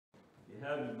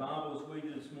have your Bibles with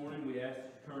you this morning, we ask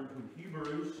that you turn to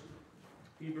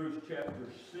Hebrews chapter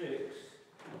 6.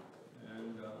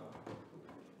 And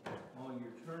while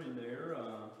you're turning there,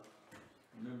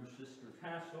 remember Sister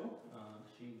Tassel,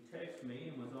 she texted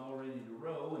me and was all ready to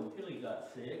row, and Pilly got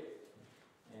sick.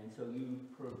 And so you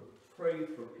prayed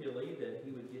for Pilly that he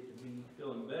would get to be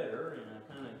feeling better, and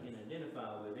I kind of can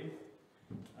identify with him.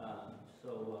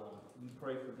 So you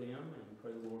pray for them and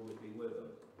pray the Lord would be with them.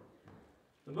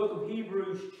 The book of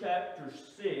Hebrews chapter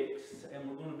 6, and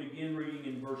we're going to begin reading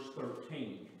in verse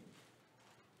 13.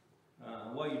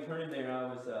 While you're turning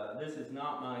there, this is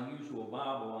not my usual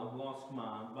Bible. I've lost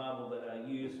my Bible that I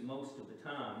use most of the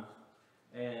time,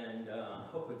 and I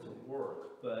hope it's at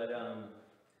work. But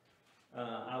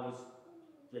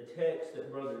the text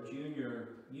that Brother Junior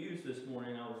used this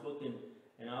morning, I was looking,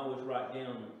 and I always write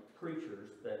down preachers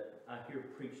that I hear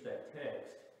preach that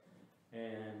text.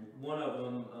 And one of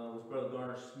them was Brother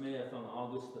Garner Smith on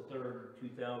August the 3rd,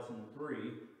 2003.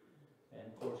 And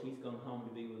of course, he's gone home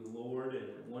to be with the Lord.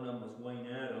 And one of them was Wayne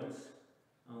Adams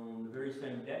on the very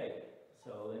same day.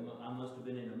 So I must have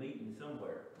been in a meeting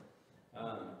somewhere.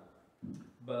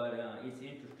 But it's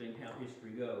interesting how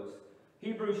history goes.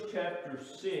 Hebrews chapter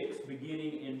 6,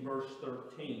 beginning in verse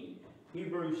 13.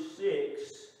 Hebrews 6,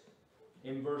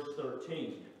 in verse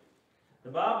 13. The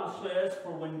Bible says,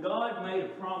 "For when God made a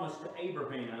promise to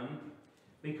Abraham,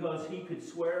 because he could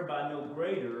swear by no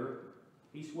greater,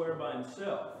 he swore by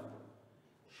himself,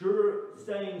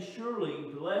 saying, Surely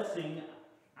blessing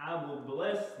I will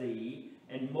bless thee,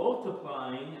 and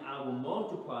multiplying I will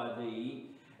multiply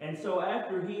thee. And so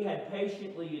after he had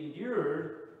patiently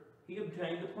endured, he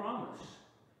obtained the promise.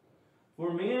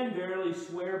 For men verily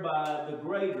swear by the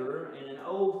greater, and an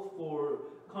oath for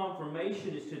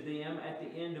confirmation is to them at the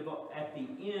end of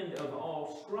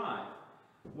all strife,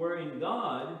 wherein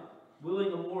God,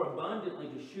 willing more abundantly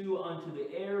to shew unto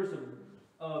the heirs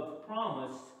of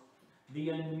promise the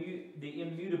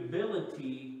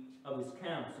immutability of his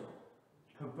counsel,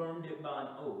 confirmed it by an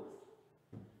oath,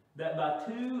 that by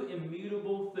two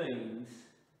immutable things,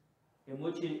 in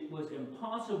which it was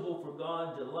impossible for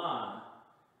God to lie,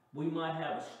 we might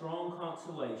have a strong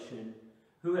consolation,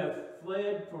 who have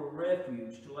fled for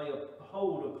refuge to lay a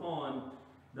hold upon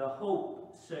the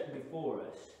hope set before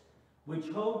us, which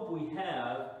hope we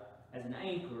have as an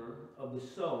anchor of the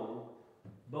soul,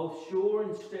 both sure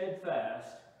and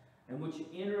steadfast, and which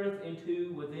entereth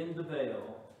into within the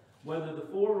veil, whither the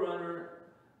forerunner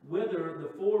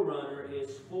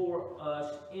is for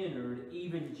us entered,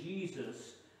 even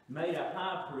Jesus, made a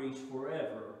high priest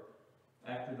forever,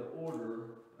 after the order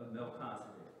of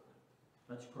Melchizedek."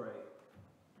 Let's pray.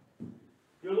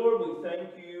 Dear Lord, we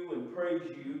thank you and praise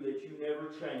you that you never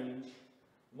change.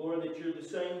 Lord, that you're the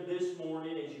same this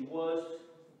morning as you was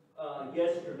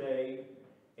yesterday.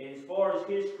 And as far as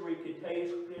history could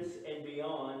take us and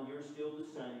beyond, you're still the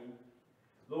same.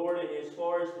 Lord, and as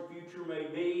far as the future may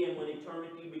be and when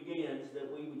eternity begins,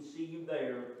 that we would see you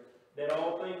there, that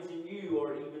all things in you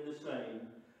are even the same.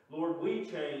 Lord, we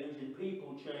change and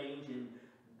people change and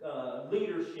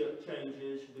leadership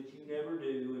changes, but you never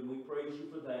do, and we praise you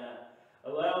for that.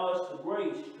 Allow us the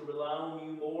grace to rely on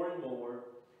you more and more,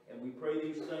 and we pray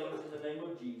these things in the name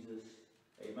of Jesus.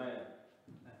 Amen.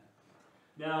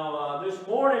 Now, this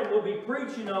morning we'll be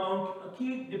preaching on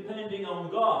keep depending on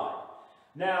God.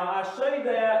 Now, I say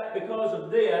that because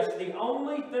of this. The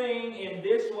only thing in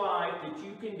this life that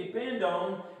you can depend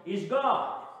on is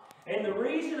God. And the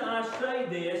reason I say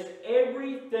this,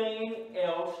 everything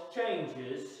else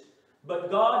changes, but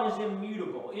God is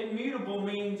immutable. Immutable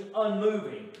means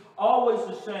unmoving, always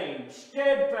the same,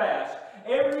 steadfast.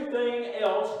 Everything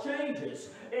else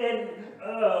changes. And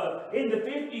in the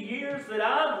 50 years that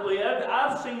I've lived,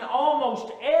 I've seen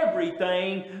almost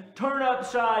everything turn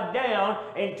upside down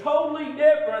and totally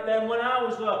different than when I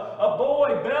was a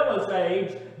boy Bella's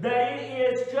age, that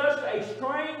it is just a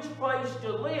strange place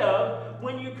to live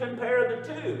when you compare the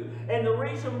two. And the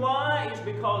reason why is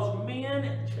because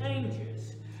men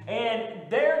changes. And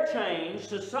their change,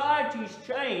 society's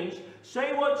change,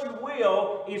 say what you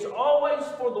will, is always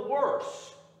for the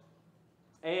worse.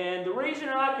 And the reason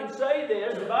I can say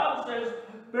this, the Bible says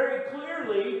very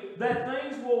clearly that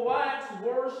things will wax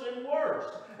worse and worse.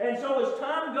 And so as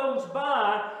time goes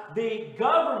by, the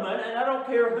government, and I don't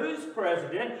care who's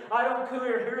president, I don't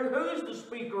care who's the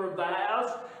Speaker of the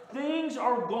House, things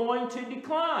are going to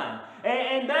decline.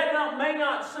 And that may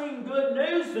not seem good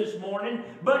news this morning,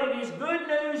 but it is good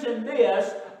news in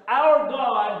this: our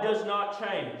God does not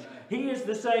change. He is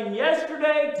the same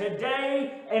yesterday,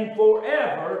 today, and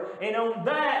forever, and on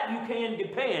that you can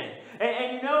depend.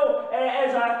 And you know,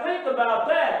 as I think about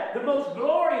that, the most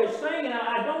glorious thing, and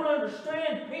I don't understand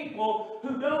understand people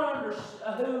who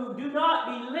do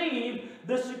not believe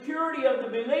the security of the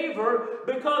believer,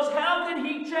 because how can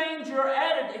he change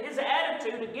his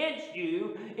attitude against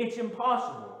you? It's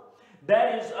impossible.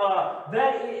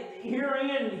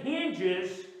 Herein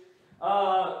hinges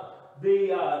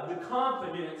the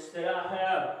confidence that I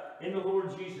have in the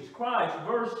Lord Jesus Christ.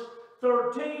 Verse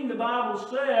 13, the Bible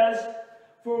says,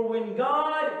 "For when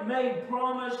God made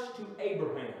promise to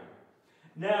Abraham."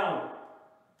 Now,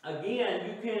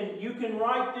 again, you can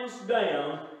write this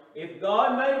down. If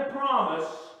God made a promise,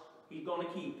 He's going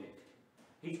to keep it.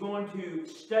 He's going to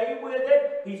stay with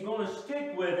it. He's going to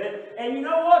stick with it. And you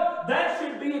know what? That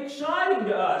should be exciting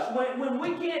to us. When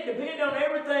we can't depend on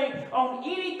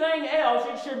anything else,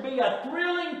 it should be a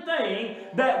thrilling thing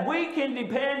that we can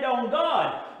depend on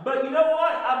God. But you know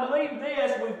what? I believe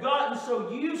this. We've gotten so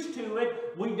used to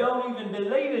it, we don't even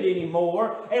believe it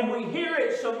anymore. And we hear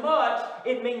it so much,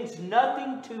 it means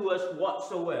nothing to us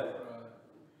whatsoever.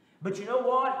 But you know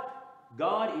what?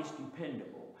 God is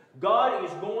dependable. God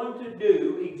is going to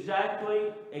do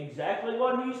exactly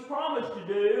what He's promised to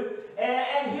do.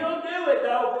 And He'll do it,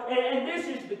 though. And this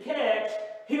is the catch.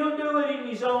 He'll do it in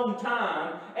His own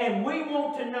time. And we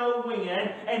want to know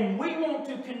when. And we want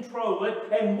to control it.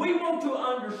 And we want to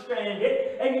understand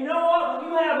it. And you know what?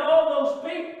 When you have all those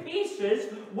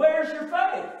pieces, where's your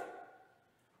faith?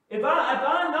 If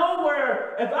I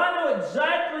know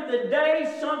exactly the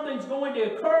day something's going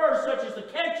to occur, such as the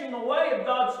catching away of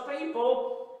God's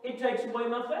people, it takes away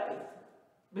my faith.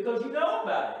 Because you know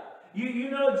about it. You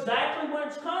know exactly when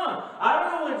it's come. I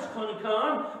don't know when it's going to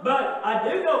come, but I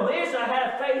do know this. I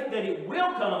have faith that it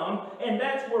will come, and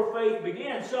that's where faith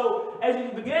begins. So, as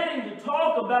he's beginning to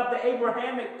talk about the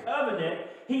Abrahamic covenant,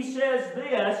 he says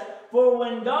this, "For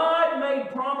when God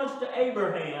made promise to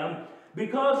Abraham,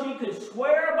 because he could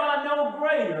swear by no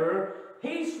greater,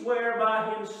 he swore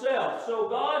by himself." So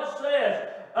God says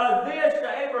this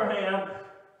to Abraham,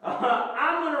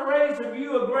 "I'm going to raise of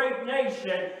you a great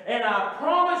nation, and I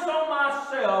promise on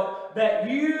myself that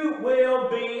you will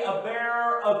be a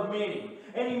bearer of many."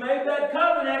 And he made that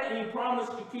covenant, and he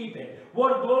promised to keep it.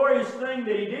 What a glorious thing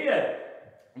that he did.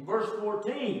 Verse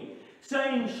 14,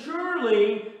 saying,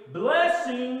 "Surely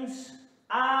blessings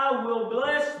I will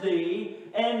bless thee,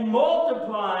 and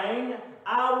multiplying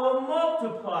I will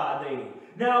multiply thee."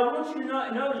 Now, I want you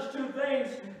to notice two things.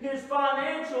 His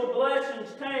financial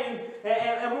blessings came,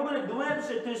 and we're going to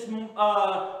glimpse at this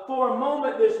for a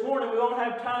moment this morning. We won't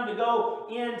have time to go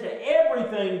into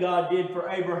everything God did for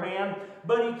Abraham,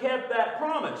 but he kept that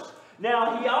promise.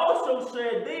 Now, he also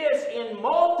said this, "In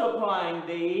multiplying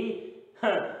thee,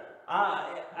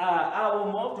 I will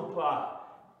multiply."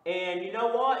 And you know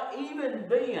what? Even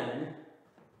then,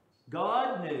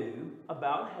 God knew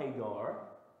about Hagar.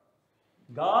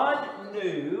 God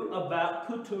knew about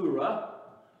Keturah.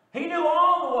 He knew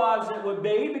all the wives that would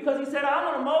be, because he said, "I'm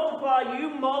going to multiply you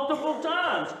multiple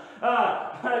times."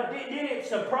 Did it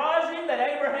surprise him that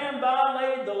Abraham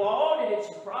violated the law? Did it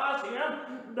surprise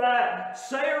him that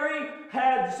Sarai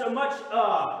had so much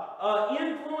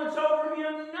influence over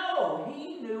him? No,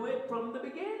 he knew it from the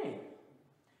beginning.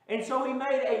 And so he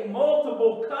made a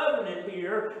multiple covenant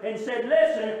here and said,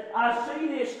 "Listen, I see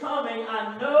this coming.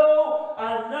 I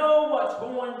know what's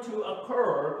going to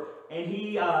occur." And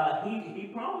he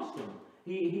promised him.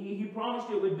 He promised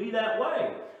it would be that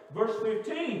way. Verse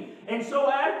 15. "And so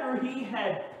after he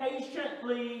had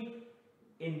patiently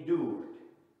endured."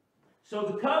 So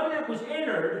the covenant was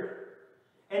entered,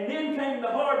 and then came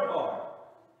the hard part.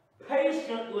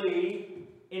 Patiently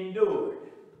endured.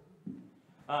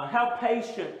 How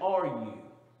patient are you?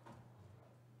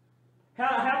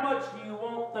 How much do you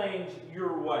want things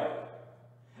your way?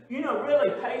 You know,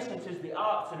 really, patience is the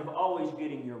opposite of always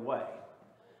getting your way.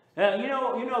 You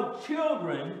know,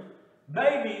 children,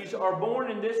 babies are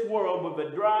born in this world with a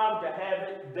drive to have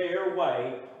it their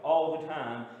way all the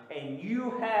time, and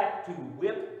you have to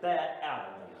whip that out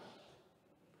of them.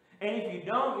 And if you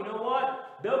don't, you know what?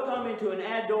 They'll come into an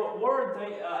adult world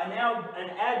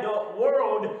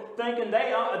thinking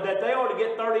that they ought to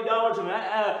get $30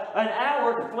 an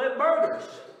hour to flip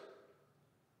burgers.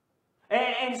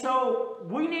 And so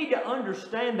we need to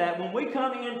understand that when we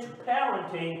come into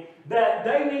parenting, that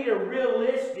they need a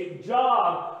realistic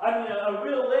a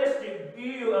realistic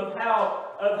view of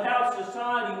how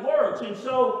society works. And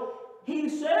so he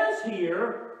says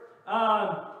here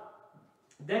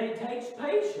that it takes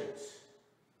patience.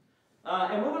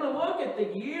 And we're going to look at the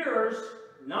years,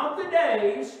 not the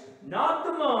days, not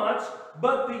the months,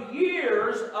 but the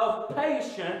years of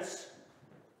patience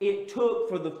it took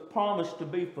for the promise to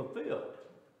be fulfilled.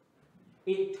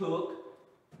 It took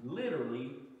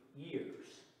literally years.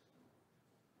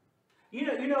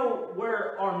 You know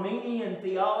where Armenian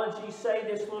theology say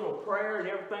this little prayer and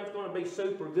everything's going to be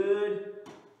super good?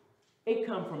 It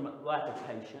come from a lack of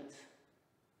patience.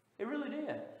 It really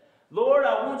did. Lord,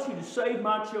 I want you to save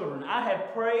my children. I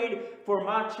have prayed for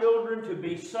my children to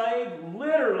be saved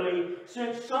literally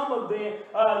since some of them,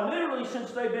 literally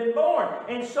since they've been born.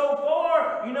 And so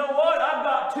far, you know what? I've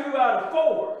got 2 out of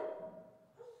 4.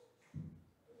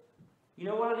 You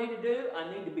know what I need to do?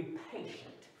 I need to be patient.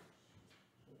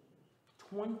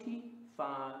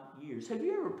 25 years. Have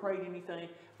you ever prayed anything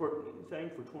for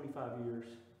 25 years?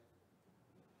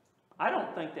 I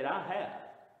don't think that I have.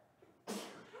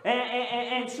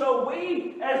 And so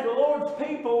we, as the Lord's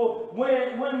people,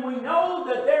 when we know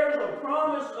that there's a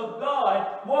promise of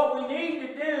God, what we need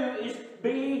to do is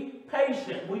be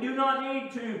patient. We do not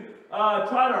need to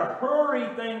try to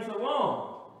hurry things along.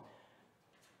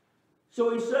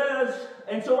 So he says,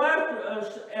 and so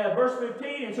after, verse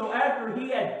 15, and so after he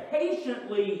had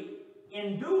patiently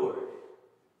endured,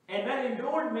 and that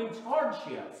endured means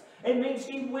hardships. It means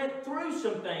he went through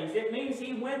some things. It means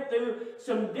he went through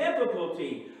some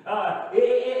difficulty.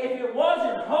 If it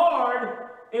wasn't hard,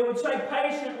 it would say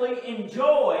patiently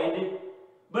enjoyed,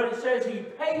 but it says he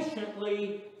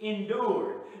patiently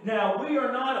endured. Now, we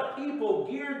are not a people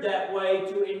geared that way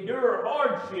to endure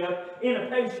hardship in a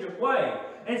patient way.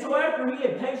 And so after he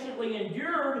had patiently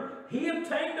endured, he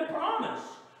obtained the promise.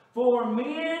 For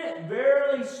men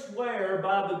verily swear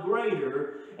by the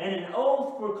greater, and an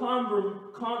oath for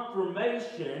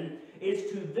confirmation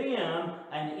is to them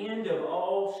an end of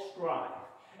all strife.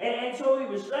 And so he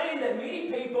was saying that many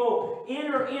people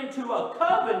enter into a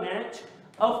covenant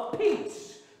of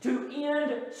peace, to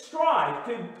end strife,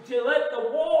 to let the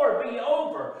war be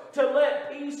over, to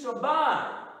let peace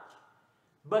abide.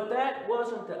 But that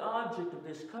wasn't the object of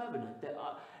this covenant.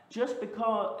 Just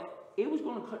because it was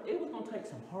going to take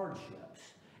some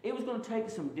hardships. It was going to take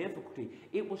some difficulty.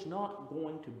 It was not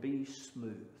going to be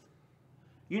smooth.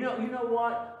 You know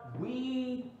what?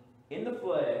 We, in the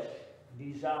flesh,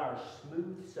 desire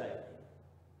smooth sailing.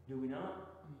 Do we not?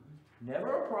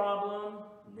 Never a problem,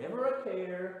 never a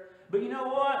care. But you know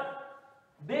what?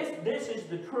 This is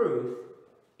the truth.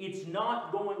 It's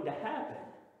not going to happen.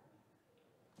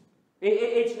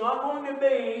 It's not going to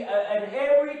be an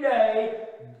everyday,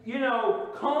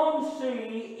 calm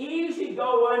sea, easy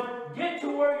going, get to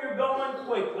where you're going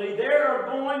quickly. There are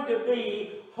going to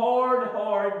be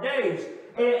hard days.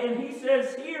 And he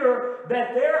says here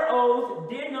that their oath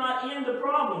did not end the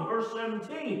problem. Verse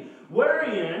 17,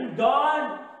 wherein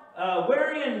God,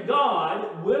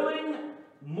 willing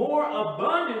more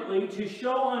abundantly to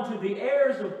show unto the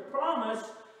heirs of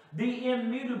promise the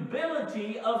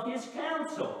immutability of his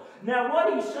counsel. Now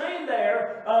what he's saying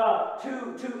there,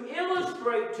 to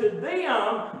illustrate to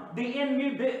them the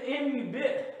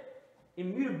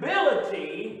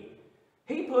immutability,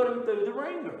 he put them through the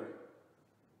ringer.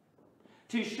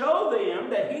 To show them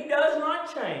that he does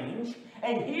not change,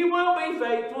 and he will be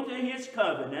faithful to his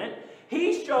covenant,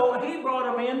 he brought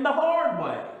them in the hard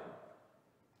way.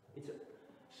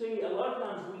 See, a lot of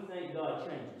times we think God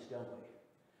changes, don't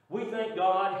we? We think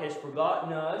God has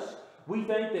forgotten us. We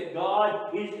think that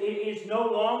God is no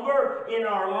longer in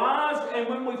our lives. And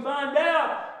when we find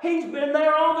out, He's been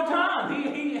there all the time.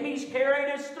 He's carried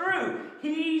us through.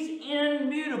 He's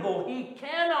immutable. He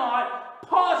cannot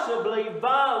possibly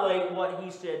violate what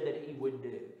He said that He would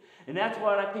do. And that's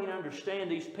why I can't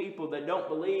understand these people that don't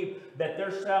believe that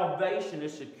their salvation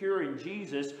is secure in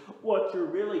Jesus. What you're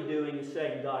really doing is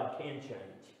saying God can change.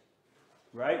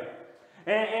 Right?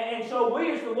 And so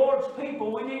we as the Lord's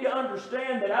people, we need to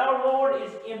understand that our Lord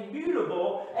is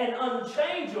immutable and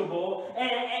unchangeable,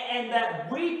 and that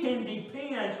we can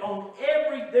depend on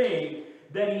everything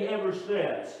that He ever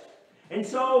says. And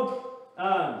so,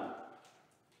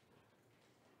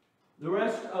 the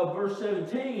rest of verse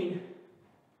 17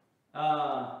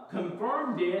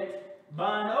 confirmed it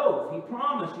by an oath. He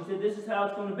promised. He said this is how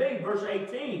it's going to be. Verse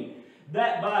 18,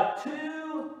 that by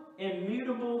 2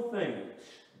 immutable things.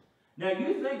 Now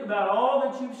you think about all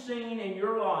that you've seen in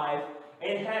your life,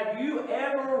 and have you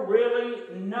ever really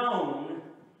known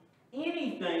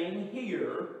anything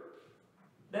here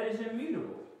that is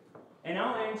immutable? And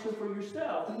I'll answer for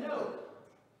yourself, no.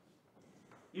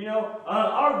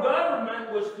 Our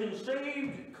government was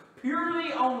conceived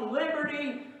purely on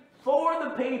liberty for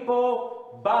the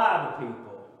people, by the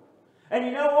people. And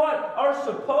you know what? Our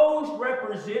supposed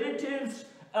representatives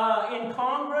in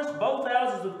Congress, both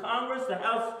houses of Congress, the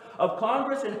House of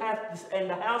Congress and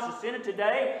the House of Senate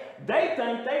today, they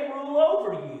think they rule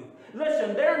over you.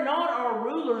 Listen, they're not our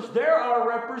rulers, they're our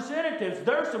representatives.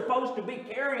 They're supposed to be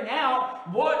carrying out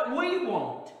what we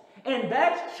want. And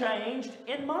that's changed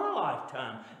in my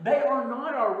lifetime. They are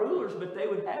not our rulers, but they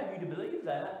would have you to believe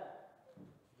that.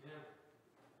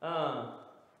 Yeah.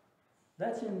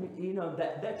 That's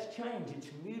changed. It's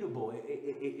mutable.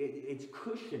 It's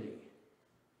cushiony.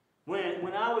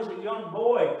 When I was a young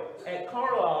boy at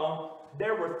Carlisle,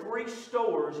 there were 3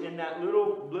 stores in that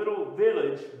little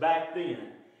village back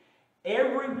then.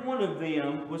 Every one of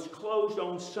them was closed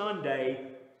on Sunday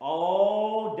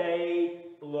all day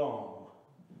long.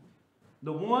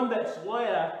 The one that's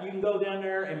left, you can go down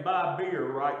there and buy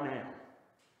beer right now.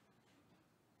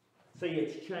 See,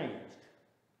 it's changed.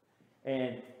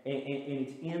 And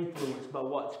it's influenced by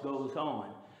what goes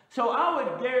on. So I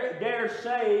would dare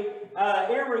say,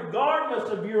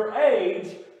 irregardless of your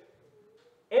age,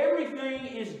 everything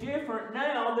is different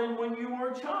now than when you were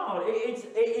a child.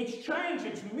 It's changed.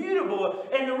 It's mutable.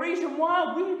 And the reason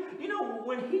why,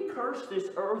 when He cursed this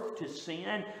earth to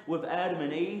sin with Adam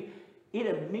and Eve, it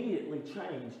immediately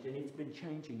changed. And it's been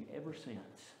changing ever since.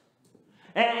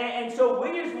 And so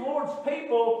we as the Lord's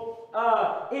people,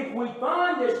 if we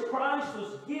find this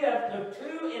priceless gift of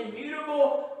 2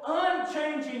 immutable,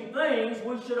 unchanging things,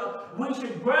 we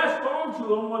should grasp onto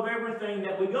them with everything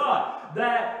that we got.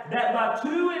 That by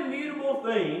 2 immutable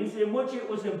things in which it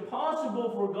was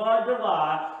impossible for God to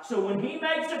lie, so when He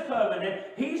makes a covenant,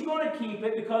 He's going to keep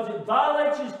it because it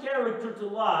violates His character to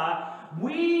lie,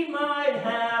 we might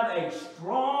have a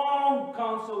strong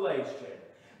consolation.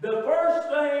 The first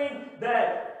thing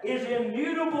that is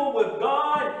immutable with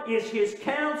God is His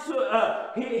counsel,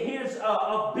 His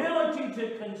ability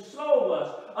to console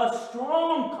us, a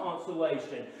strong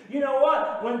consolation. You know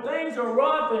what? When things are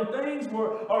rough and things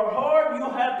are hard,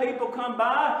 you'll have people come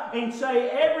by and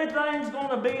say everything's going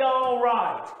to be all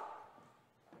right.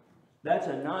 That's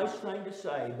a nice thing to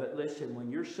say, but listen,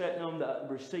 when you're sitting on the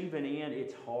receiving end,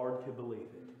 it's hard to believe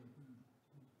it.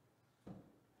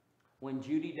 When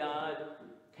Judy died,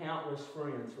 countless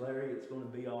friends, Larry, it's going to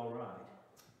be all right.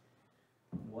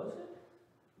 Was it?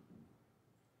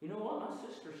 You know what? My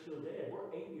sister's still dead. We're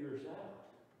 8 years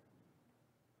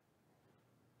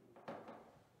out.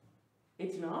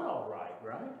 It's not all right,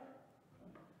 right?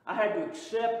 I had to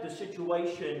accept the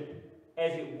situation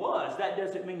as it was. That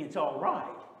doesn't mean it's all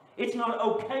right. It's not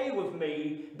okay with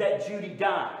me that Judy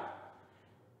died.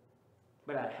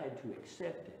 But I had to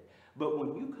accept it. But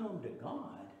when you come to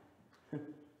God,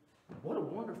 what a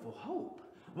wonderful hope.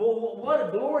 Well, what a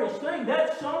glorious thing.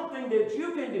 That's something that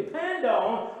you can depend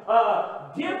on,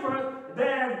 different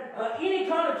than any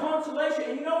kind of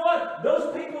consolation. And you know what?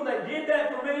 Those people that did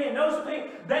that for me, and those people,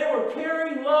 they were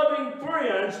caring, loving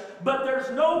friends, but there's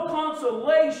no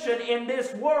consolation in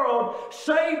this world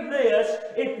save this.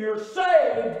 If you're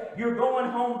saved, you're going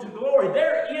home to glory.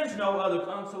 There is no other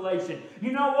consolation.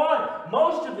 You know what?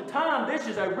 Most of the time, this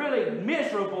is a really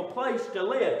miserable place to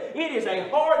live. It is a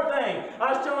hard thing.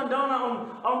 I was telling Donna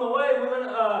on the way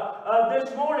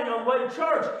this morning on the way to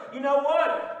church, you know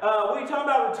what? We talk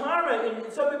about retirement,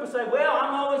 and some people say, well,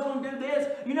 I'm always going to do this.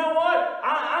 You know what?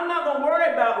 I'm not going to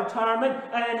worry about retirement,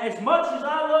 and as much as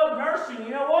I love nursing,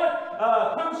 you know what?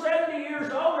 Come 70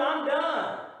 years old, I'm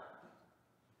done.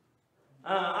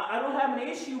 I don't have an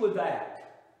issue with that.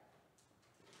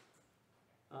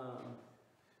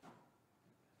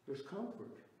 There's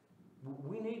comfort.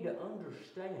 We need to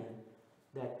understand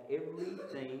that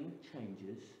everything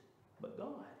changes but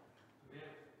God. Amen.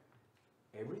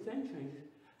 Everything changes.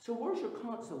 So where's your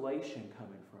consolation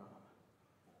coming from?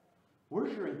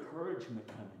 Where's your encouragement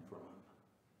coming from?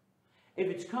 If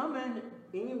it's coming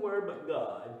anywhere but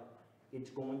God, it's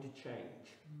going to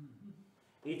change.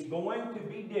 It's going to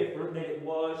be different than it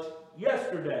was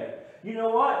yesterday. You know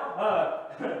what?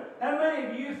 How many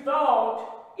of you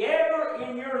thought ever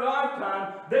in your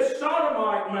lifetime this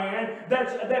sodomite man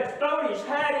that's thrown his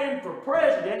hat in for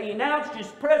president, he announced his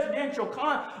presidential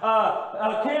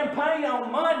campaign on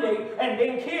Monday and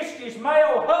then kissed his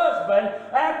male husband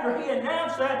after he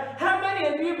announced that? How many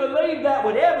of you believe that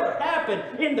would ever happen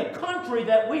in the country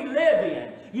that we live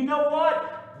in? You know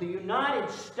what? The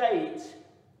United States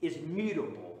is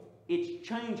mutable. It's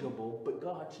changeable, but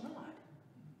God's not.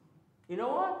 You know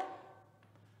what?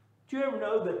 Do you ever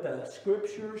know that the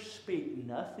Scriptures speak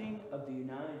nothing of the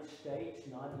United States,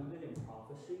 not even in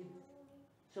prophecy?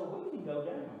 So we can go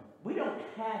down. We don't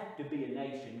have to be a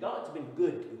nation. God's been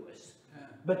good to us.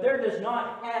 But there does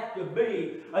not have to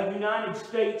be a United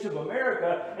States of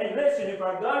America. And listen, if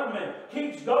our government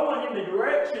keeps going in the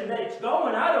direction that it's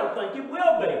going, I don't think it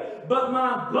will be. But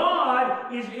my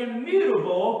God is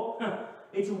immutable.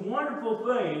 It's a wonderful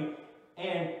thing.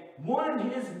 And one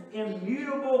of His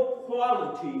immutable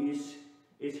qualities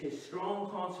is His strong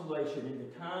consolation. In the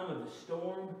time of the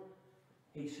storm,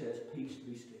 He says, peace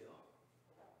be still.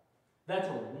 That's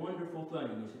a wonderful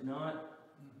thing, is it not?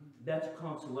 That's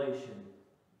consolation.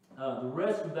 The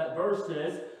rest of that verse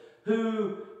says,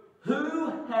 who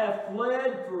have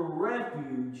fled for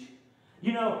refuge.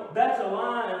 You know, that's a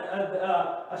line,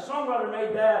 a songwriter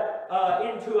made that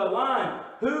into a line.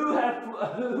 Who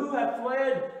have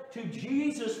fled to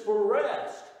Jesus for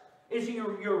rest? Is he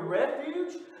your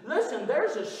refuge? Listen,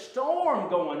 there's a storm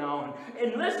going on.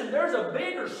 And listen, there's a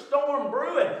bigger storm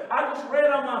brewing. I just read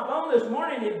on my phone this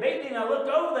morning, it beat me, and I looked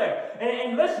over there.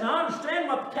 And listen, I understand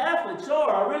what the Catholics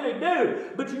are, I really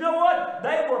do. But you know what?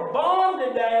 They were bombed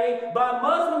today by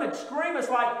Muslim extremists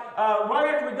like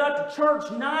right after we got to church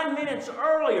 9 minutes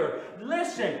earlier.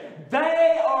 Listen,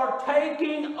 they are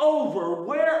taking over.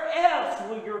 Where else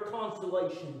will your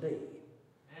consolation be?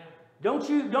 Don't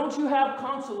you have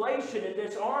consolation in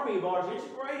this army of ours? It's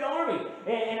a great army.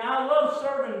 And I love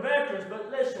serving veterans,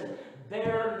 but listen,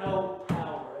 there's no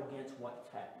power against what's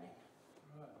happening.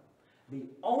 The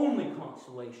only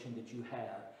consolation that you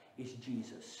have is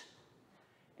Jesus.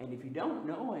 And if you don't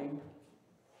know Him,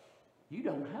 you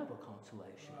don't have a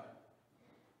consolation.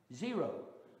 Zero.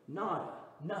 Nada.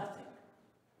 Nothing.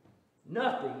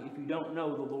 Nothing if you don't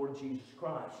know the Lord Jesus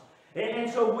Christ.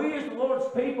 And so we as the Lord's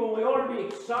people, we ought to be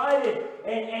excited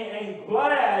and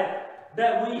glad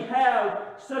that we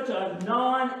have such a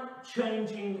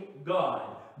non-changing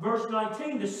God. Verse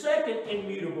 19, the second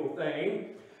immutable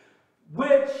thing,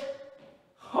 which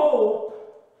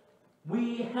hope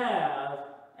we have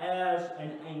as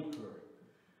an anchor.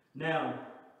 Now,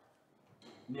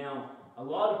 a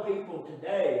lot of people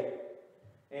today,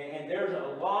 and there's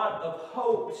a lot of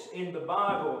hopes in the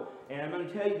Bible, and I'm going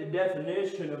to tell you the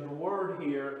definition of the word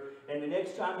here, and the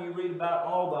next time you read about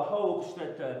all the hopes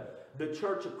that the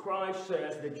Church of Christ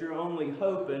says that you're only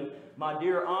hoping, my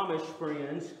dear Amish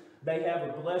friends, they have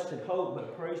a blessed hope,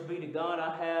 but praise be to God,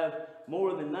 I have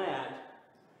more than that.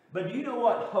 But do you know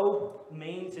what hope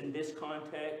means in this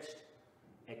context?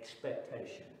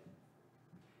 Expectation.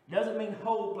 It doesn't mean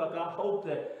hope like I hope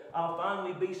that I'll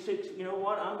finally be 6. You know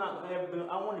what? I'm not going to ever be.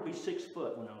 I wanted to be 6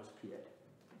 foot when I was a kid.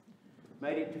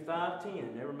 Made it to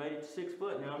 5'10". Never made it to 6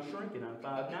 foot. Now I'm shrinking. I'm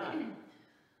 5'9".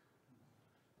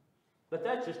 But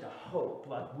that's just a hope,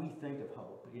 like we think of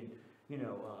hope. You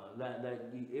know, that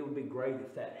it would be great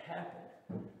if that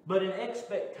happened. But an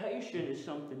expectation is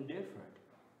something different.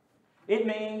 It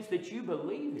means that you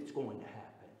believe it's going to happen.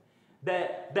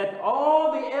 That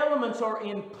all the elements are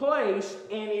in place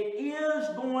and it is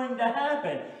going to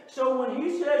happen. So when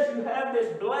he says you have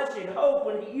this blessed hope,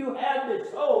 when you have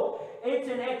this hope, it's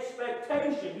an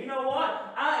expectation. You know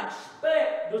what? I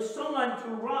expect the sun to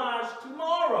rise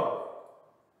tomorrow.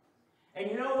 And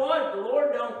you know what? If the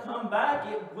Lord don't come back,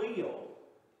 it will.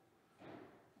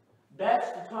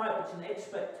 That's the type, it's an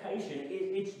expectation.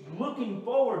 It's looking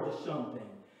forward to something.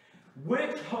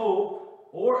 Which hope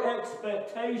or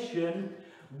expectation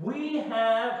we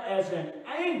have as an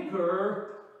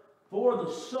anchor for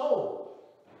the soul.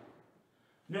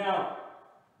 Now,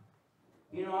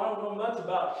 you know, I don't know much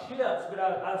about ships, but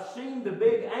I've seen the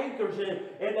big anchors,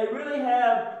 and they really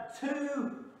have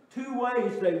two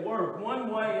ways they work.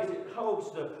 One way is it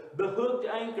hopes the hooked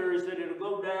anchor is that it'll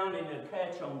go down and it'll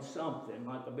catch on something,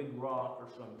 like a big rock or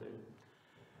something.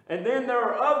 And then there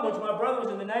are other ones. My brother was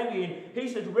in the Navy, and he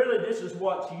said, really, this is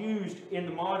what's used in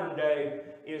the modern day,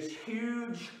 is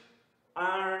huge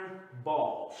iron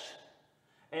balls.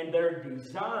 And they're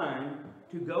designed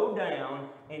to go down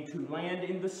and to land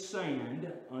in the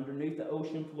sand underneath the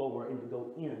ocean floor and to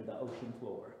go in the ocean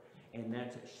floor. And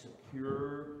that's a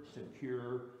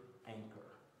secure anchor.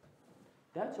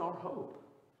 That's our hope.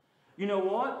 You know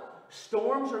what?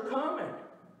 Storms are coming.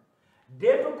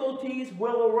 Difficulties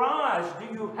will arise. Do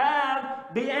you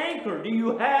have the anchor? Do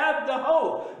you have the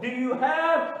hope? Do you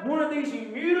have one of these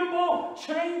immutable,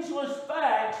 changeless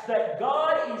facts that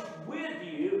God is with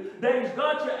you, that He's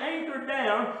got you anchored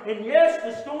down, and yes,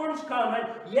 the storm's coming,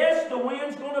 yes, the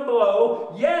wind's going to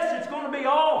blow, yes, it's going to be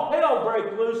all hell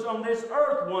break loose on this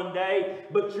earth one day,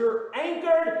 but you're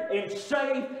anchored and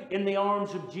safe in the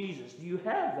arms of Jesus. Do you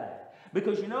have that?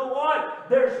 Because you know what?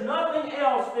 There's nothing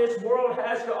else this world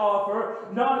has to offer.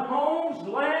 Not homes,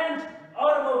 lands,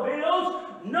 automobiles,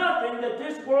 nothing that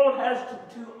this world has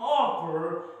to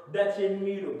offer that's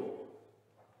immutable.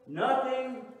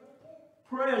 Nothing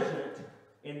present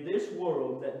in this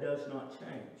world that does not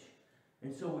change.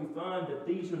 And so we find that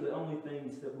these are the only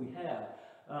things that we have.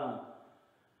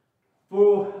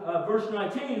 For verse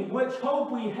 19, which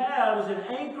hope we have is an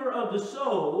anchor of the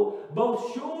soul,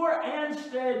 both sure and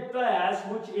steadfast,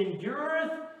 which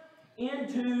endureth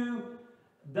into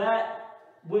that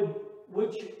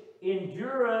which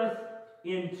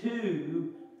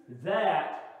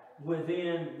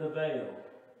within the veil.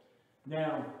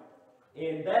 Now,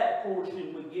 in that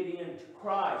portion, we get into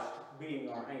Christ being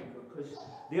our anchor, because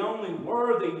the only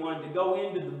worthy one to go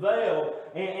into the veil,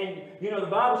 and you know, the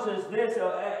Bible says this,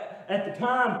 at the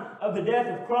time of the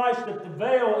death of Christ, that the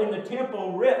veil in the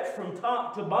temple ripped from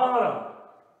top to bottom.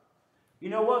 You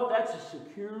know what? That's a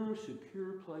secure,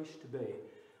 secure place to be.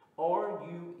 Are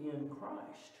you in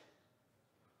Christ?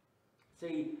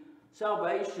 See,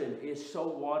 salvation is so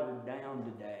watered down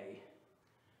today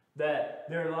that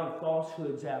there are a lot of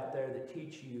falsehoods out there that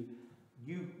teach you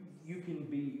you can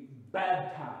be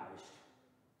baptized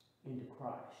into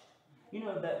Christ. You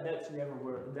know, that's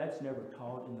never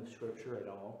taught in the Scripture at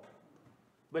all.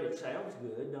 But it sounds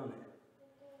good, doesn't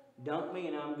it? Dunk me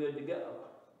and I'm good to go.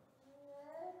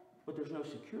 But there's no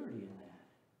security in that.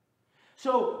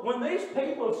 So when these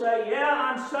people say, yeah,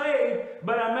 I'm saved,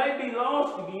 but I may be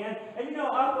lost again, and you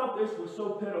know, I thought this was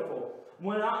so pitiful.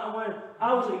 When I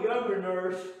was a younger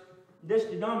nurse, this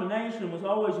denomination was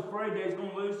always afraid they was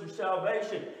going to lose their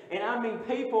salvation. And I mean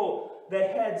people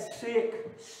that had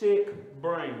sick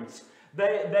brains.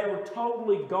 They were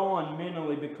totally gone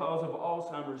mentally because of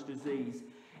Alzheimer's disease.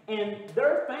 And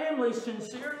their family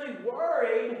sincerely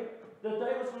worried that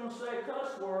they was going to say a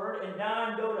cuss word and die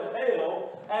and go to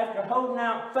hell after holding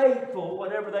out faithful,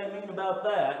 whatever they mean about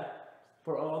that,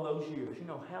 for all those years. You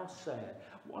know, how sad.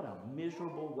 What a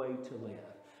miserable way to live.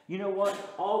 You know what?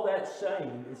 All that's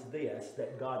saying is this,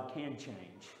 that God can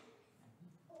change.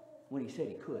 When He said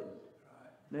He couldn't.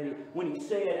 When He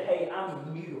said, hey, I'm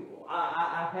immutable.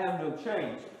 I have no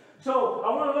change. So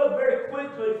I want to look very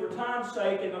quickly, for time's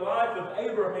sake, in the life of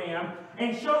Abraham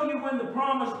and show you when the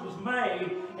promise was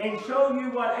made and show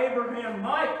you what Abraham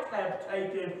might have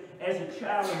taken as a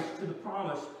challenge to the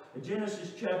promise.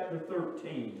 Genesis chapter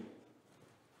 13.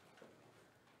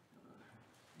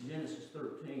 Genesis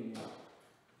 13.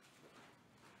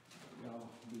 Y'all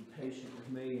be patient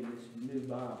with me in this new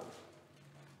Bible.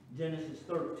 Genesis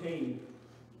 13,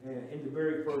 in the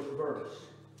very first verse.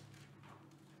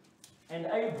 And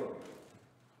Abram.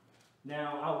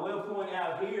 Now, I will point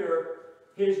out here,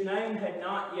 his name had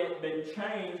not yet been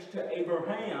changed to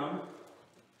Abraham.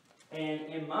 And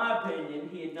in my opinion,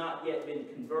 he had not yet been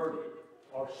converted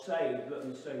or saved. Let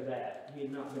me say that. He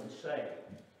had not been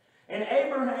saved. And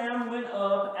Abraham went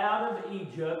up out of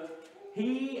Egypt,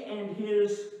 he and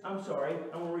his, I'm going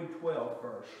to read 12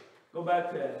 first. Go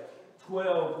back to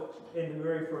 12 in the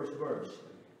very first verse.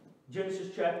 Genesis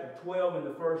chapter 12 in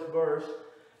the first verse.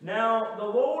 Now the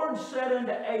Lord said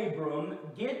unto Abram,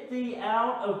 get thee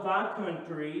out of thy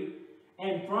country,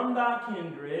 and from thy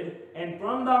kindred, and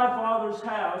from thy father's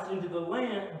house, into the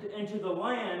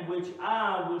land which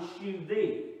I will shew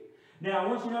thee. Now I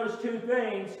want you to notice two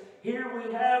things. Here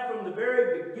we have from the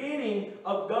very beginning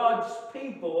of God's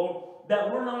people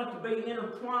that we're not to be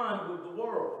intertwined with the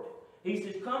world. He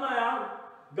says, come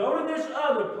out, go to this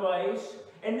other place,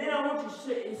 and then I want you to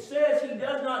see, it says He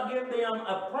does not give them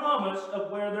a promise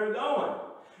of where they're going.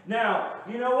 Now,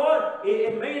 you know what?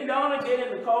 If me and Donna get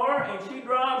in the car, and she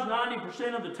drives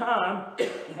 90% of the time,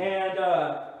 and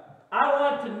I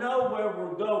like to know where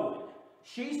we're going.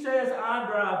 She says I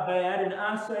drive bad, and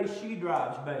I say she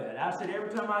drives bad. I said every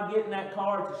time I get in that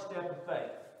car, it's a step of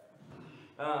faith.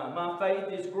 My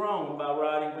faith is grown by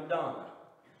riding with Donna.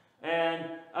 And,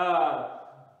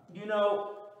 you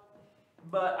know,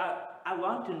 but I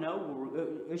like to know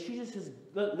where she just says,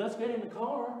 let's get in the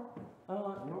car. Where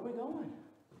are we going?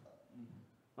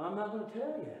 I'm not going to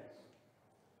tell you.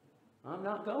 I'm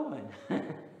not going.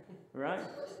 Right?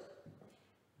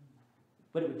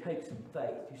 But it would take some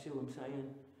faith. You see what I'm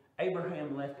saying?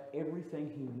 Abraham left everything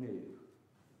he knew,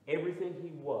 everything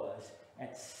he was,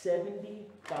 at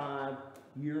 75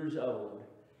 years old,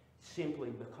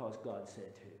 simply because God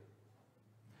said to.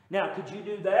 Now, could you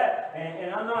do that?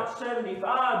 And I'm not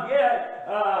 75 yet,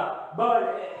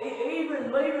 but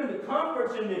even leaving the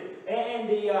comforts and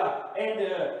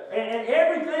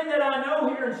everything that I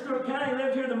know here in Stewart County,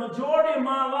 lived here the majority of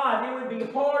my life, it would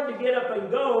be hard to get up and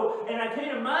go. And I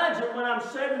can't imagine when I'm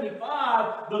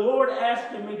 75, the Lord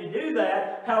asking me to do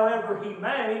that. However, He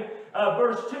may.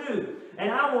 Verse 2. And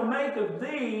I will make of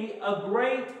thee a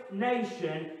great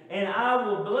nation, and I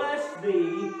will bless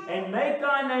thee, and make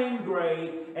thy name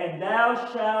great, and thou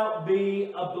shalt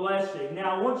be a blessing.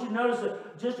 Now, I want you to notice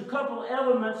just a couple of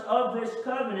elements of this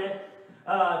covenant.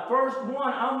 First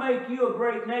one, I'll make you a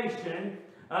great nation.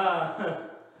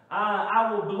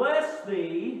 I will bless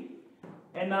thee,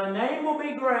 And thy name will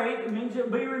be great. It means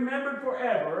it will be remembered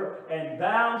forever. And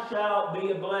thou shalt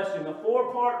be a blessing. A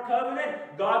four-part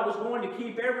covenant. God was going to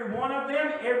keep every one of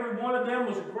them. Every one of them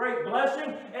was a great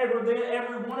blessing. Every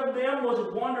one of them was a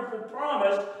wonderful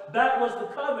promise. That was the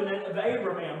covenant of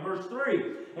Abraham. Verse 3.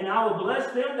 And I will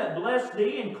bless them that bless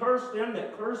thee, and curse them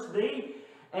that curse thee.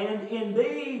 And in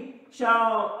thee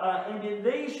shall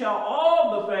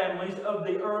all the families of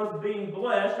the earth being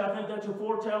blessed. I think that's a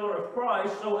foreteller of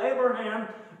Christ. So Abraham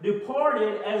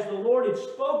departed as the Lord had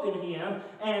spoken him,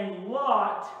 and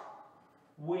Lot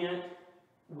went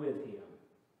with him.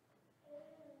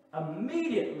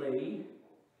 Immediately,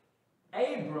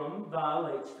 Abram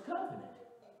violates the covenant.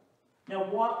 Now,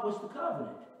 what was the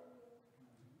covenant?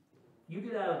 You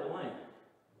get out of the land.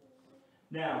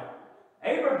 Now,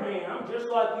 Abraham, just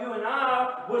like you and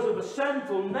I, was of a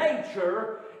sinful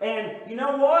nature, and you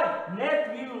know what?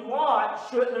 Nephew Lot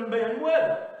shouldn't have been with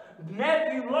him.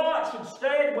 Nephew Lot should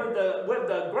stay with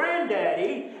the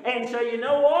granddaddy and say, you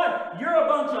know what? You're a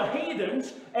bunch of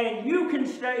heathens, and you can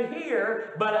stay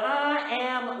here, but I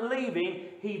am leaving.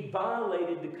 He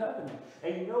violated the covenant.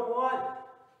 And you know what?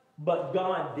 But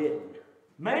God didn't.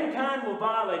 Mankind will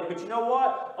violate it, but you know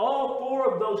what? All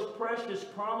four of those precious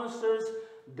promises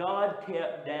God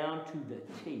kept down to the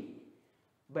T.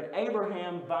 But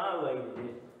Abraham violated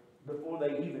it before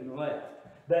they even left.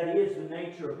 That is the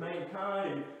nature of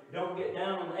mankind, and don't get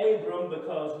down on Abram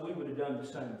because we would have done the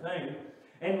same thing.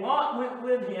 And Lot went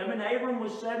with him, and Abram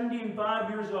was 75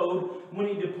 years old when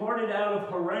he departed out of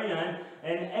Haran.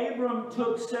 And Abram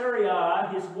took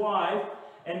Sarai, his wife,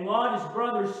 and Lot, his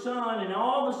brother's son, and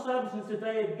all the substance that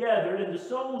they had gathered, and the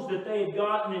souls that they had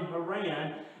gotten in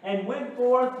Haran, and went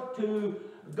forth to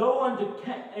go into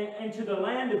the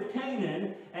land of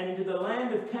Canaan, and into the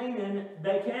land of Canaan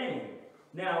they came.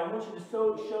 Now, I want you to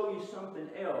show you something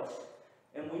else.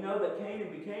 And we know that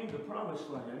Canaan became the promised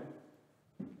land.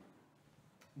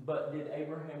 But did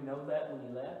Abraham know that when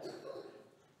he left?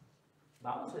 The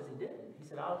Bible says he didn't. He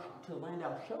said, to the land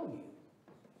I'll show you.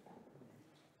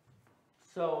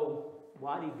 So,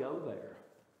 why did he go there?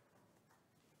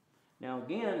 Now,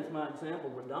 again, it's my example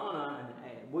with Donna,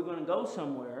 and we're going to go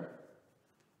somewhere.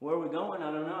 Where are we going?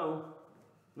 I don't know.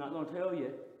 Not going to tell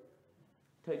you.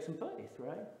 Take some faith,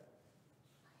 right?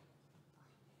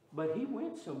 But he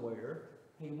went somewhere.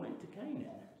 He went to Canaan.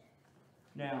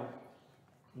 Now,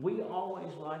 we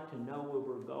always like to know where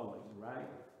we're going, right?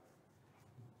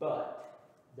 But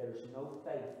there's no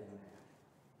faith in that.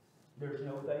 There's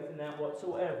no faith in that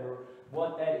whatsoever.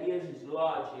 What that is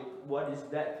logic. What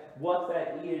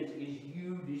that is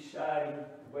you deciding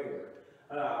where.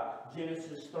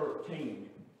 Genesis 13.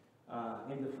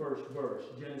 In the first verse.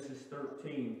 Genesis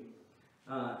 13.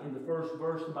 In the first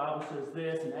verse, the Bible says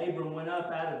this, and Abram went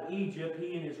up out of Egypt,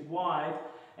 he and his wife,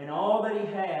 and all that he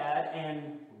had,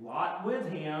 and Lot with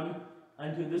him,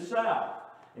 unto the south.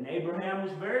 And Abraham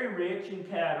was very rich in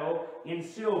cattle, in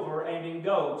silver, and in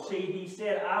gold. See, he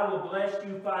said, I will bless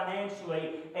you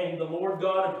financially, and the Lord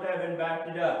God of heaven backed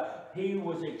it up. He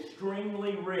was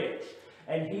extremely rich.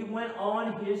 And he went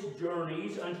on his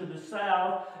journeys unto the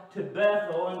south to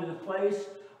Bethel, unto the place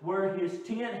where his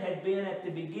tent had been at the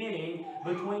beginning,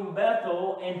 between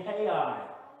Bethel and Hai,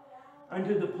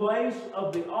 unto the place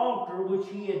of the altar which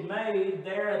he had made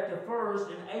there at the first,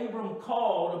 and Abram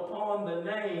called upon the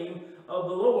name of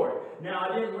the Lord. Now,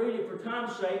 I didn't read it for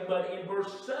time's sake, but in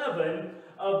verse 7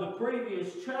 of the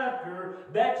previous chapter,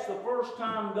 that's the first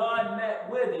time God met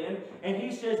with him, and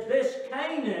he says, this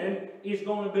Canaan is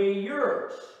going to be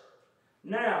yours.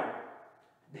 Now,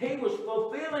 he was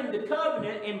fulfilling the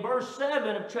covenant in verse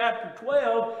 7 of chapter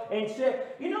 12 and said,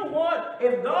 you know what?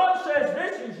 If God says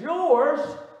this is yours,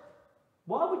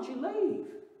 why would you leave?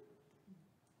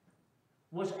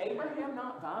 Was Abraham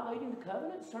not violating the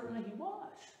covenant? Certainly he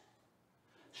was.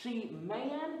 See,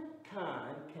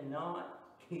 mankind cannot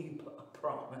keep a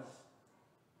promise.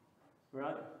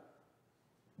 Right?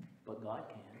 But God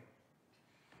can.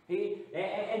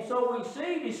 And so we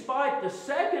see, despite the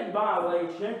second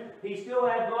violation, he still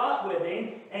had Lot with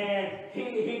him, and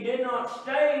he did not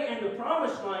stay in the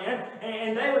promised land,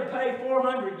 and they would pay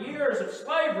 400 years of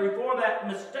slavery for that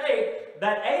mistake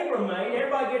that Abram made.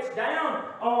 Everybody gets down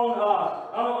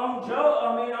on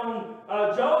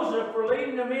Joseph for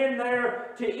leading them in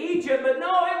there to Egypt, but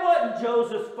no, it wasn't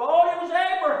Joseph's fault, it was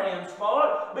Abraham's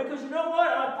fault, because you know what,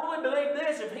 I fully believe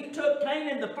this, if he took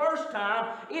Canaan the first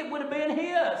time, it would have been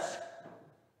his.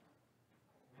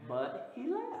 But he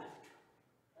left.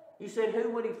 He said,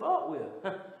 who would he fought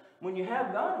with? When you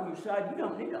have God on your side, you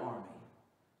don't need an army.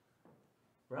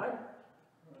 Right?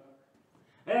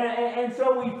 And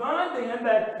so we find then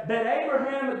that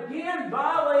Abraham again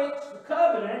violates the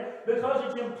covenant because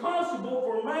it's impossible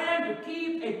for man to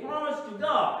keep a promise to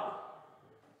God.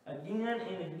 Again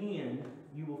and again,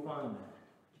 you will find that.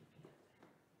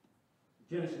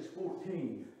 Genesis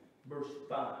 14, verse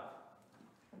 5.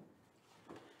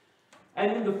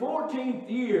 And in the 14th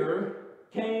year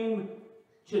came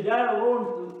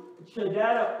Chedorlaomer,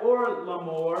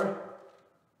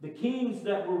 the kings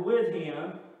that were with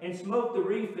him, and smote the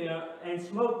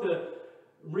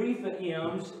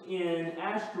Rephaims in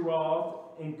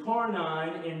Ashtaroth, in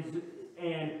Karnine,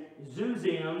 and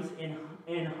Zuzims,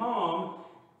 in Ham,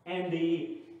 and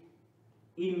the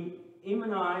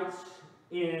Ammonites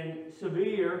in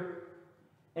Seir,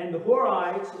 and the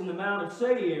Horites in the Mount of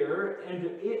Seir, and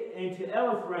to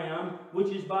Ephraim,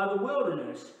 which is by the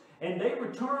wilderness. And they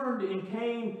returned and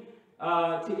came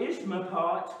to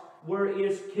Ishmael, where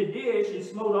is Kadesh, and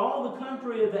smote all the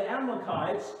country of the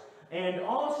Amalekites, and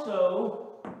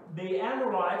also the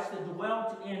Amorites that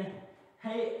dwelt in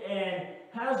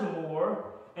Hazemor.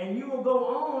 And you will go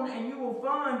on, and you will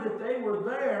find that they were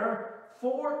there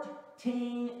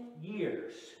 14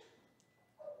 years.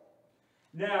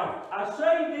 Now, I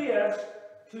say this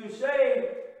to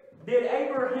say, did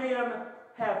Abraham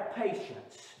have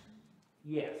patience?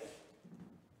 Yes.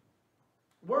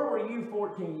 Where were you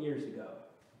 14 years ago?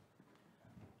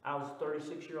 I was a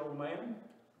 36-year-old man.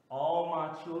 All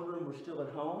my children were still at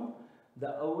home.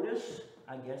 The oldest,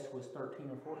 I guess, was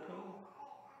 13 or 14.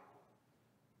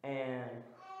 And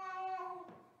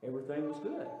everything was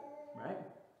good, right?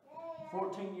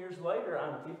 14 years later,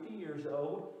 I'm 50 years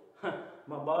old.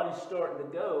 My body's starting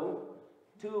to go.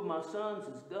 2 of my sons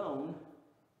is gone.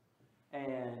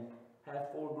 And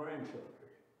have 4 grandchildren.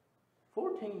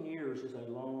 14 years is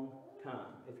a long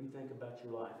time if you think about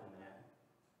your life in that.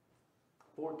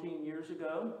 14 years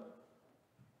ago,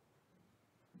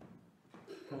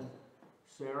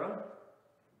 Sarah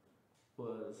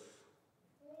was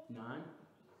 9,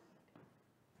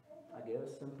 I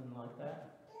guess, something like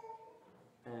that.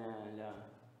 And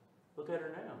look at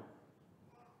her now.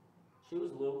 She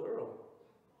was a little girl.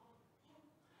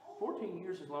 14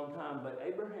 years is a long time, but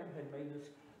Abraham had made this,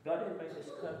 God had made this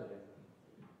covenant.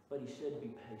 But he said, be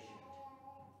patient.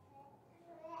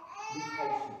 Be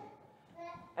patient.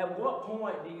 At what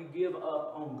point do you give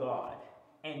up on God?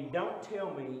 And don't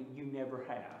tell me you never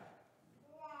have.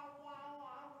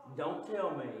 Don't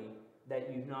tell me that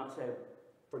you've not said,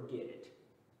 forget it.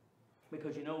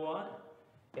 Because you know what?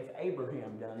 If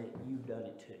Abraham done it, you've done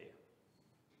it too.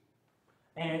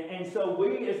 And so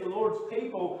we as the Lord's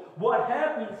people, what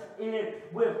happens is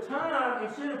with time,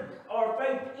 instead of our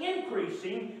faith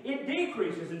increasing, it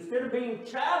decreases. Instead of being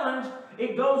challenged,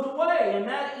 it goes away. And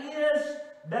that is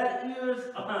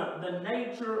the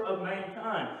nature of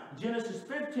mankind. Genesis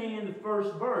 15 in the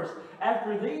first verse.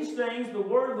 After these things, the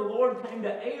word of the Lord came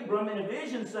to Abram in a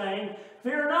vision, saying,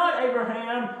 fear not,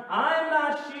 Abraham, I am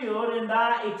thy shield and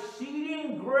thy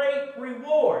exceeding great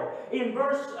reward. In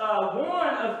verse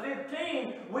 1 of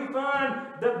 15, we find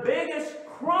the biggest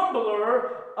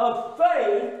crumbler of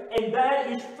faith, and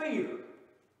that is fear.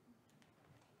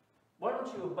 Why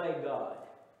don't you obey God?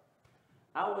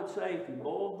 I would say if you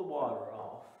boiled the water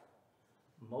off,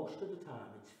 most of the time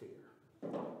it's fear.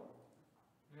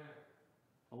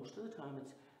 Most of the time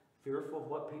it's fearful of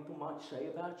what people might say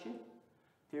about you.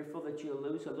 Fearful that you'll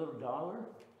lose a little dollar.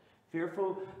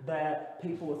 Fearful that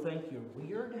people will think you're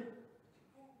weird.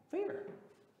 Fear.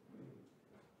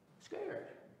 Scared.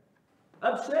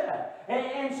 Upset.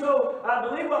 And so I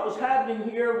believe what was happening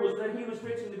here was that he was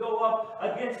fixing to go up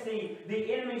against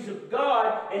the enemies of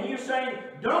God, and he was saying,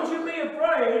 don't you be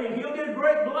afraid, and he'll get a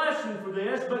great blessing for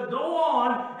this, but go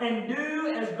on and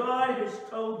do as God has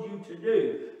told you to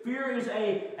do. Fear is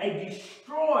a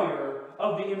destroyer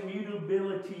of the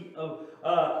immutability of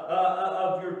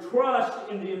your trust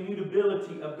in the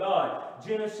immutability of God.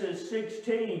 Genesis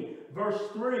 16, verse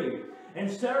 3. And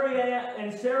Sarai,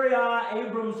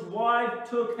 Abram's wife,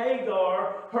 took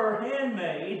Hagar, her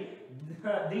handmaid,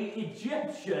 the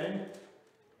Egyptian,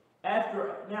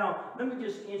 after. Now, let me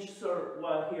just insert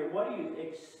here. What do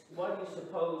you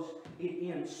suppose it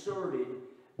inserted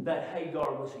that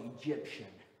Hagar was Egyptian?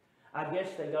 I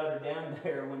guess they got her down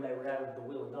there when they were out of the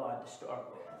will of God to start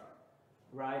with,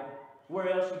 right? Where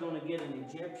else are you going to get an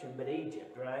Egyptian but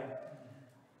Egypt, right?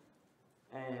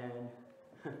 And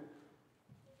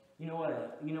you know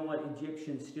what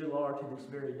Egyptians still are to this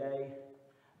very day?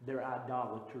 They're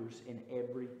idolaters in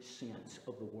every sense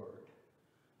of the word.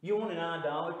 You want an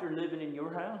idolater living in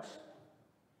your house?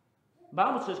 The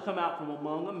Bible says come out from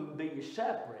among them and be ye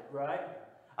separate, right?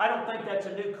 I don't think that's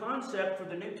a new concept for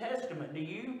the New Testament, do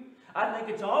you? I think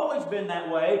it's always been that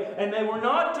way, and they were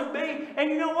not to be. And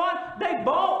you know what? They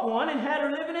bought one and had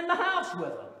her living in the house with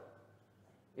them.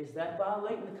 Is that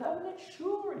violating the covenant?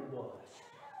 Sure it was.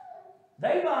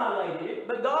 They violated it,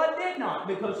 but God did not,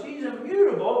 because He's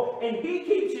immutable and He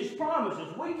keeps His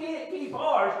promises. We can't keep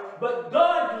ours, but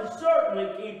God can certainly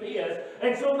keep His.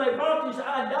 And so they brought this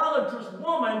idolatrous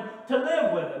woman to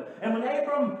live with them. And when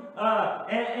Abram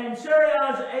and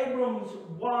Sarai, Abram's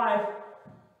wife,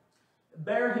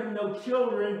 bare him no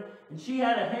children, and she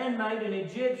had a handmaid, an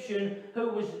Egyptian,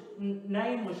 whose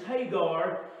name was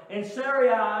Hagar. And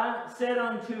Sarai said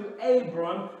unto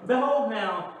Abram, Behold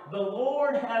now, the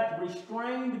Lord hath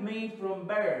restrained me from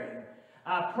bearing.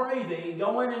 I pray thee,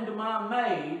 go in unto my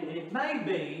maid, and it may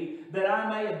be that I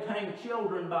may obtain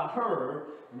children by her.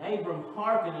 And Abram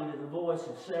hearkened unto the voice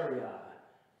of Sarai.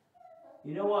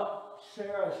 You know what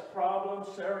Sarai's problem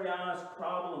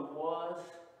was?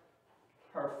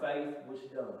 Her faith was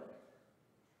done.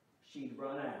 She'd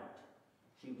run out.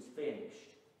 She was finished.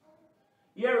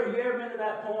 You ever been to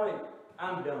that point?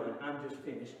 I'm done. I'm just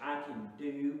finished. I can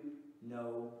do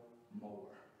no more.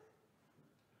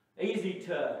 Easy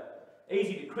to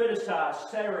criticize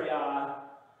Sarai,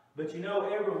 but you know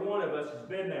every one of us has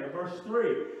been there. Verse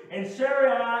 3. And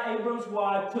Sarai, Abram's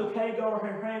wife, took Hagar,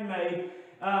 her handmaid,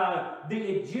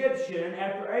 the Egyptian,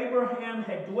 after Abraham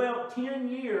had dwelt 10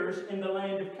 years in the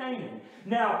land of Canaan.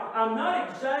 Now, I'm not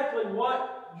exactly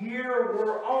what year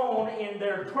we're on in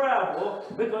their travel,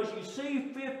 because you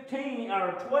see 15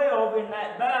 or 12 in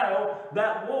that battle,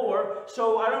 that war.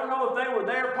 So I don't know if they were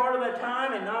there part of the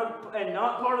time and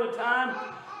not part of the time.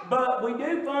 But we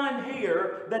do find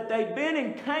here that they'd been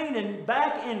in Canaan,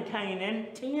 back in Canaan,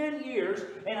 10 years.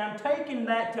 And I'm taking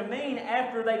that to mean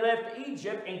after they left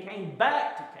Egypt and came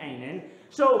back to Canaan.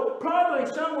 So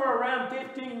probably somewhere around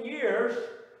 15 years.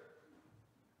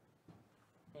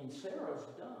 And Sarah's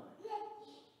done.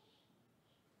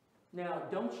 Now,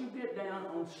 don't you get down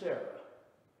on Sarah.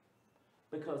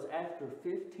 Because after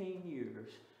 15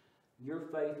 years, your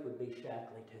faith would be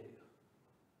shackly too.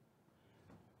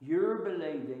 You're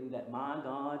believing that my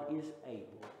God is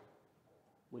able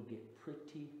would get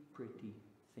pretty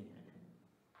thin.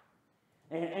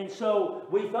 And so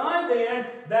we find then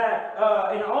that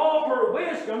in all her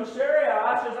wisdom,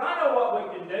 Sarai says, I know what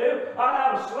we can do. I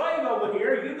have a slave over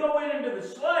here. You go in into the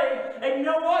slave. And you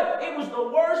know what? It was the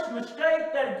worst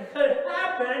mistake that could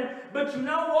happen. But you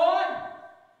know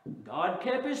what? God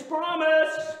kept His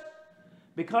promise.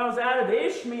 Because out of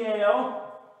Ishmael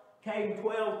came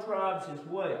 12 tribes as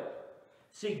well.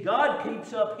 See, God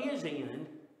keeps up His end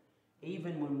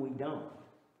even when we don't.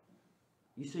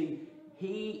 You see,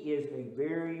 He is a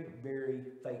very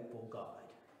faithful God.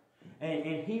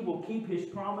 And He will keep His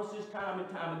promises time and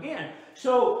time again.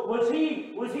 So was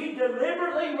he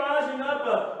deliberately rising up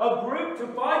a group to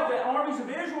fight the armies of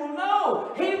Israel?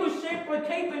 No. He was simply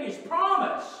keeping His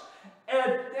promise.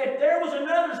 If there was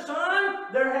another son,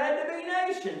 there had to be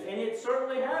nations. And it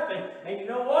certainly happened. And you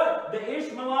know what? The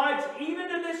Ishmaelites, even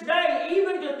to this day,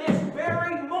 even to this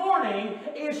very morning,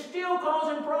 is still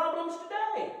causing problems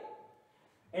today.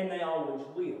 And they always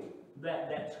will.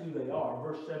 That's who they are.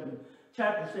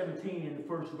 Chapter 17 in the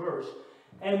first verse.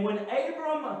 And when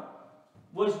Abram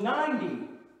was 90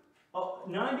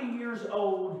 years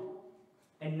old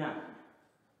and 9.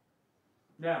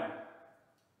 Now,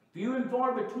 few and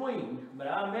far between, but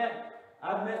I've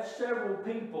met several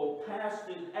people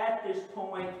at this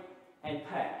point and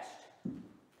past.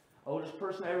 Oldest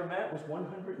person I ever met was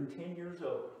 110 years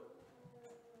old.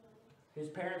 His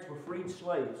parents were freed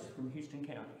slaves from Houston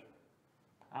County.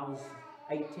 I was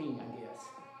 18, I guess.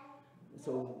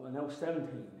 So when I was 17,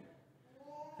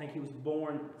 I think he was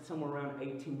born somewhere around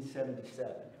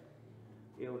 1877.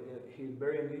 He was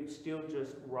very mute, still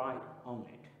just right on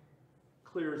it.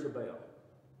 Clear as a bell.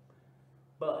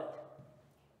 But,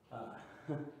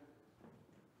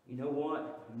 you know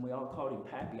what? And we all called him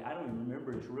Pappy. I don't even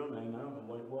remember his real name. I don't know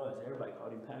what it was. Everybody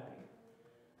called him Pappy.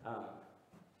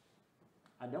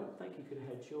 I don't think he could have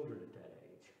had children at that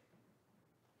age.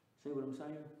 See what I'm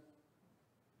saying?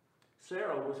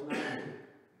 Sarah was 90.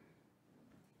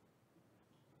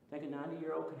 Think a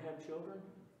 90-year-old could have children?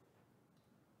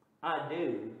 I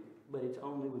do, but it's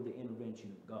only with the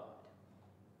intervention of God.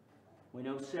 We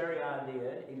know Sarai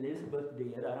did, Elizabeth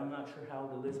did. I'm not sure how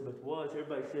old Elizabeth was.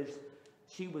 Everybody says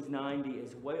she was 90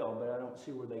 as well, but I don't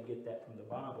see where they get that from the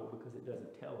Bible because it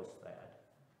doesn't tell us that.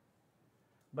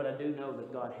 But I do know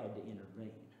that God had to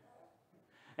intervene.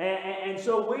 And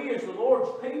so we as the Lord's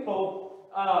people,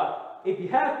 if you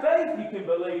have faith, you can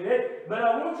believe it. But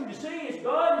I want you to see is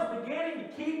God is beginning to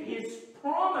keep His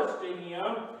promise to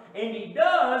him, and He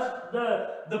does,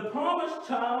 the promised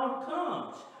child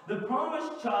comes. The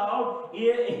promised child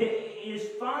is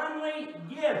finally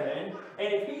given,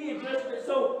 and if he had just...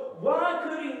 So why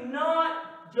could he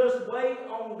not just wait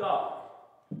on God?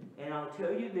 And I'll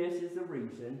tell you, this is the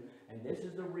reason, and this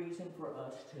is the reason for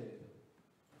us too.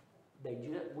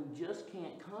 We just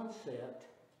can't concept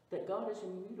that God is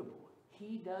immutable.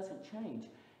 He doesn't change.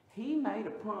 He made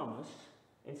a promise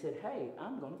and said, hey,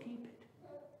 I'm going to keep it.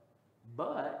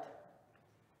 But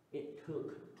it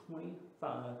took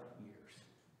 25 years.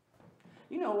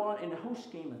 You know what? In the whole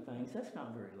scheme of things, that's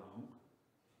not very long.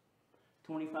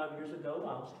 25 years ago,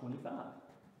 I was 25.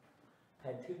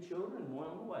 Had 2 children, 1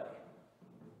 on the way.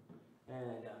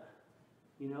 And,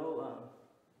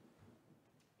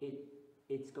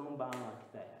 it's gone by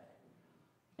like that.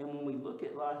 And when we look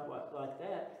at life like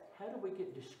that, how do we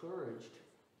get discouraged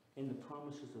in the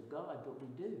promises of God? But we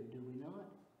do we not?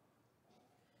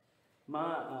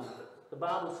 The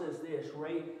Bible says this,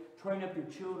 train up your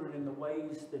children in the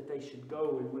ways that they should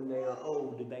go, and when they are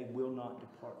old, they will not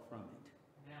depart from it.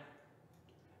 Yeah.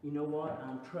 You know what?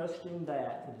 I'm trusting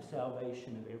that for the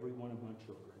salvation of every one of my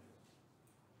children.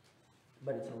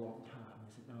 But it's a long time,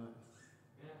 is it not?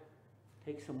 Yeah.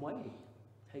 Take some waiting.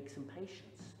 Take some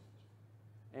patience.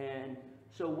 And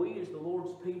so we as the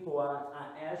Lord's people,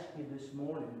 I ask you this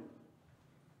morning,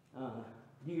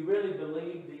 do you really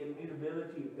believe the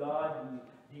immutability of God?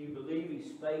 Do you believe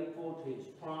He's faithful to His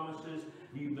promises?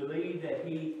 Do you believe that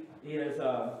He is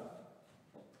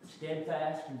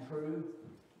steadfast and true?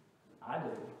 I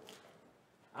do.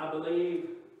 I believe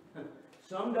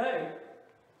someday,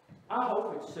 I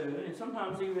hope it's soon, and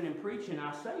sometimes even in preaching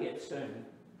I say it's soon.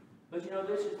 But you know,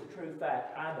 this is the true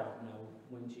fact. I don't know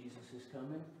when Jesus is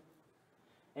coming.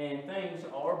 And things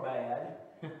are bad,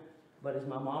 but as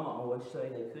my mama always say,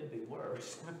 they could be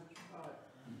worse.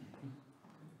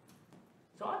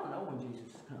 So I don't know when Jesus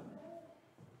is coming,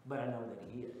 but I know that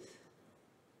He is.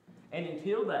 And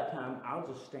until that time, I'll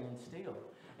just stand still.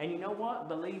 And you know what?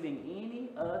 Believing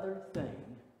any other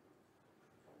thing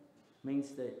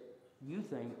means that you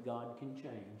think God can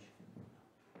change.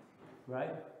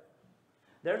 Right?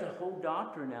 There's a whole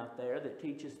doctrine out there that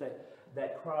teaches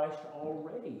that Christ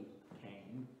already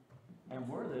came, and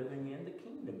we're living in the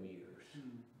kingdom years.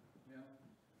 Yeah.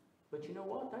 But you know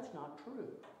what? That's not true.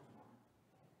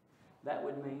 That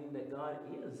would mean that God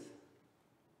is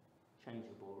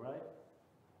changeable, right?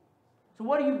 So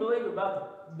what do you believe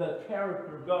about the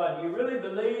character of God? Do you really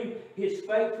believe His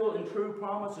faithful and true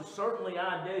promises? Certainly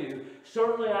I do.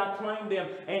 Certainly I claim them.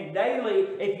 And daily,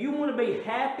 if you want to be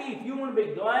happy, if you want to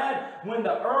be glad, when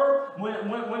the earth,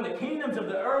 when the kingdoms of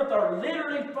the earth are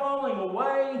literally falling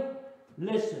away,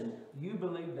 listen, you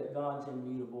believe that God's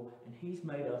immutable, and He's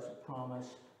made us a promise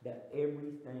that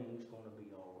everything's going to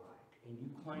be all right. And you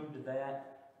claim to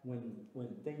that when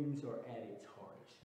things are at its hardest.